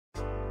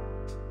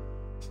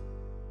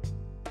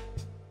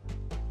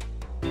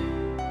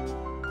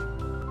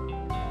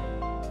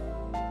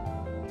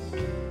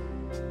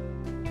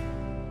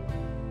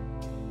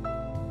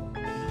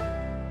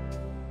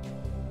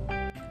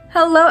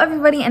Hello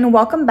everybody and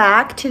welcome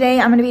back. Today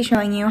I'm going to be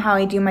showing you how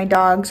I do my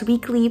dog's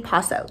weekly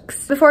paw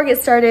soaks. Before I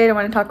get started, I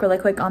want to talk really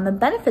quick on the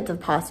benefits of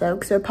paw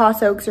soaks. So paw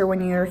soaks are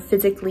when you're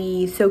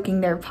physically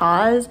soaking their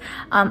paws.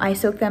 I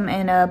soak them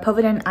in a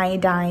povidone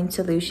iodine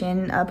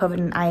solution.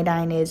 Povidone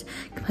iodine is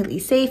completely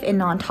safe and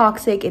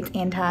non-toxic. It's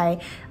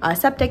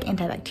antiseptic,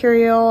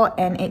 antibacterial,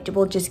 and it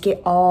will just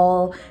get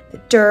all the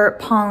dirt,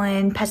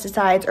 pollen,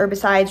 pesticides,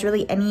 herbicides,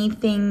 really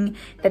anything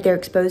that they're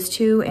exposed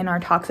to in our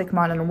toxic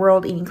modern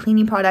world, eating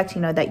cleaning products,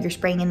 you know, that you're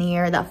spraying in the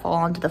air that fall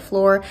onto the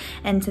floor.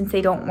 And since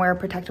they don't wear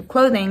protective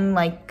clothing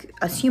like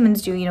us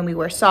humans do, you know, we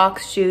wear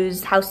socks,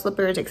 shoes, house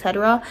slippers,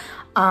 etc.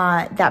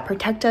 That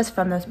protect us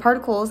from those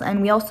particles.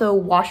 And we also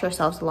wash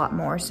ourselves a lot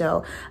more.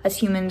 So us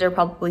humans are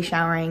probably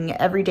showering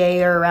every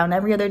day or around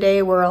every other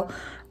day, where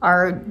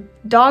our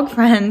dog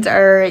friends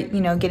are,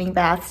 you know, getting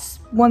baths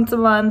once a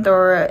month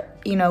or,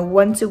 you know,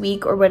 once a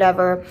week or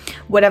whatever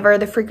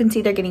the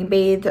frequency they're getting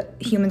bathed.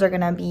 Humans are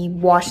gonna be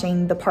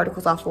washing the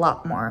particles off a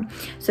lot more.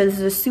 So this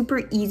is a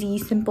super easy,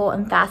 simple,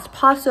 and fast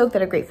paw soak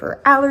that are great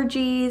for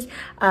allergies,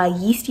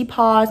 yeasty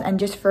paws, and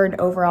just for an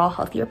overall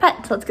healthier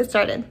pet. So let's get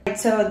started.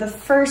 So the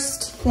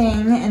first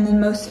thing and the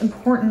most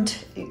important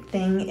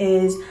thing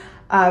is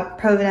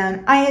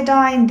povidone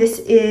iodine. This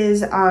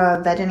is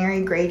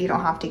veterinary grade. You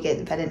don't have to get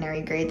veterinary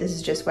grade. This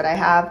is just what I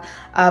have,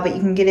 but you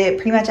can get it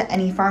pretty much at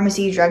any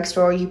pharmacy,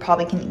 drugstore. You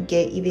probably can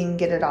even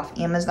get it off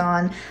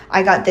Amazon.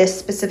 I got this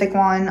specific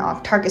one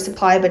off Target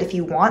Supply, but if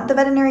you want the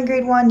veterinary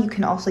grade one, you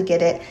can also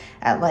get it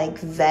at like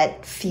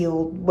vet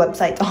field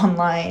websites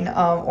online,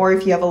 or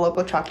if you have a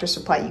local Tractor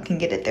Supply, you can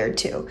get it there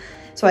too.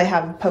 So I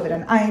have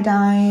povidone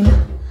iodine,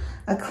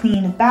 a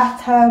clean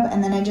bathtub,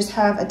 and then I just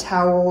have a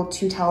towel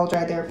to towel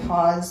dry their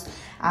paws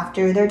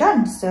after they're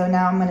done. So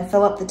now I'm gonna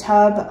fill up the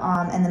tub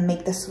and then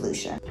make the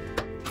solution.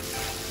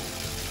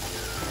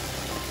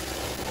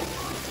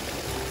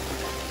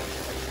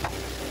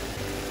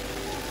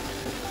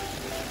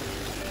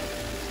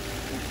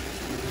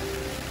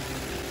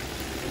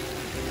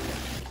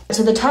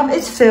 So the tub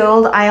is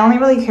filled. I only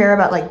really care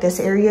about like this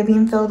area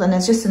being filled, and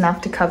it's just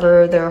enough to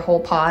cover their whole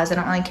paws. I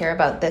don't really care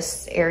about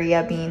this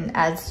area being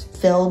as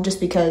filled, just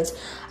because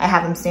I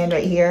have them stand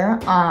right here.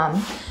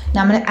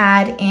 Now I'm gonna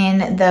add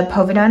in the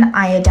povidone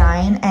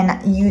iodine, and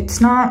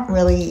it's not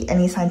really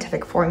any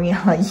scientific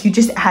formula. You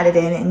just add it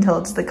in until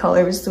it's the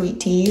color of sweet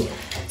tea.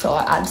 So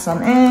I'll add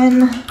some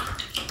in,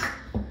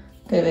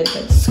 give it a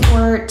good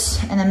squirt,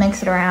 and then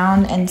mix it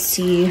around and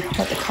see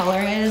what the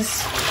color is.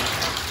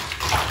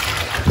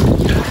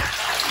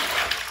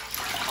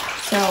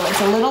 So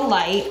it's a little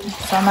light,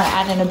 so I'm gonna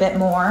add in a bit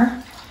more.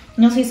 And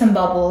you'll see some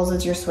bubbles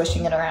as you're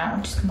swishing it around,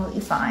 which is completely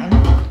fine.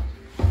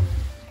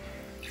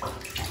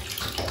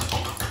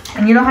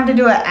 And you don't have to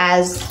do it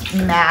as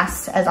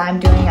mass as I'm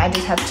doing. I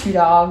just have 2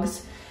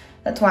 dogs.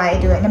 That's why I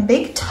do it in a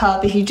big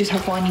tub. If you just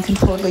have one, you can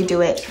totally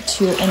do it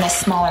in a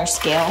smaller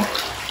scale.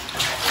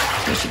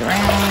 Swish it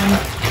around.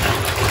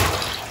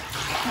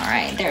 All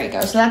right, there we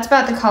go. So that's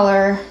about the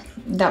color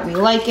that we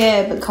like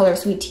it, but color of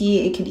sweet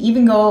tea. It could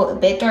even go a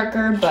bit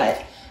darker,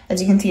 but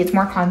as you can see, it's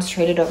more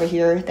concentrated over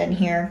here than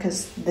here,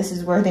 because this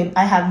is where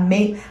I have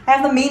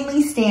them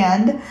mainly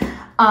stand.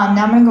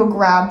 Now I'm gonna go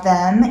grab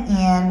them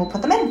and we'll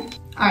put them in.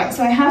 All right,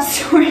 so I have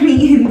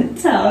Stormy in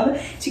the tub.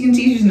 As you can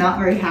see, she's not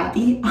very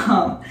happy.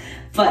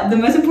 But the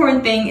most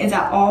important thing is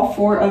that all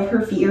 4 of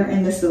her feet are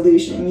in the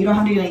solution. You don't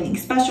have to do anything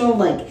special,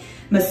 like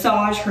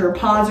massage her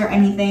paws or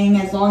anything.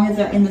 As long as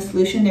they're in the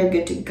solution, they're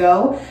good to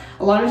go.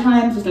 A lot of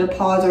times if their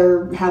paws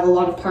have a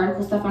lot of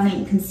particle stuff on it,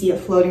 you can see it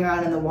floating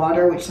around in the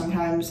water, which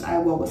sometimes I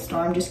will with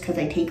Storm just because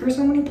I take her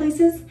so many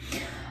places.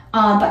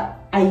 But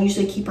I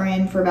usually keep her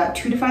in for about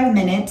 2 to 5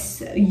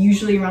 minutes,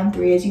 usually around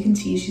 3. As you can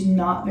see, she's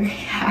not very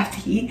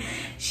happy.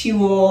 She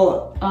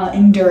will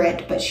endure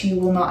it, but she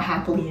will not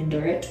happily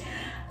endure it.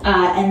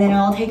 And then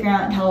I'll take her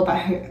out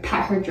and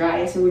pat her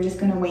dry. So we're just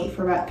gonna wait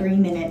for about 3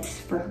 minutes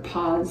for her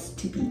paws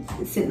to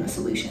sit in the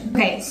solution.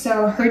 Okay,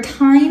 so her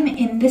time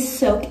in this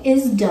soak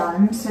is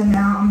done. So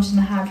now I'm just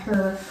gonna have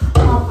her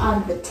hop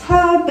out of the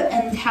tub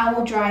and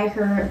towel dry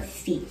her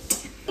feet.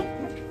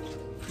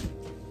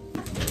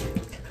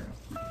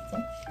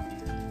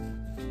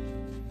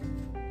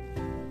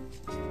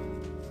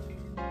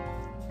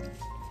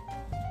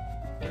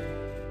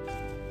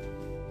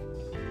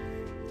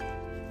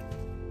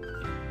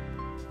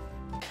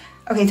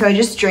 Okay, so I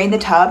just drained the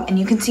tub, and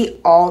you can see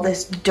all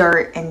this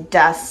dirt and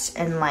dust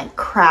and like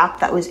crap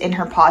that was in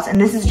her paws.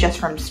 And this is just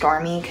from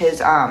Stormy, because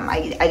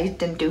I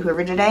didn't do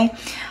Hoover today.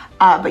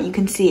 But you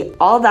can see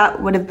all that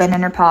would have been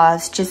in her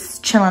paws,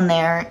 just chilling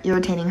there,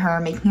 irritating her,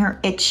 making her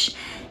itch,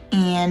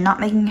 and not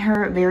making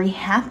her very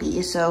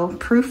happy. So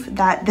proof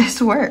that this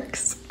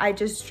works. I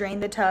just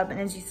drained the tub, and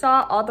as you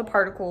saw, all the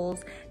particles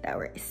that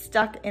were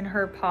stuck in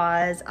her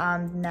paws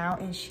now,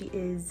 and she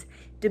is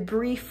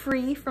debris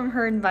free from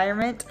her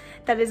environment.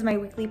 That is my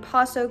weekly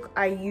paw soak.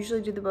 I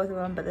usually do the both of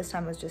them, but this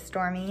time was just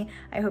Stormy.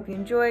 I hope you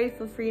enjoyed.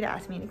 Feel free to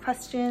ask me any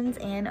questions,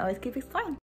 and always keep exploring.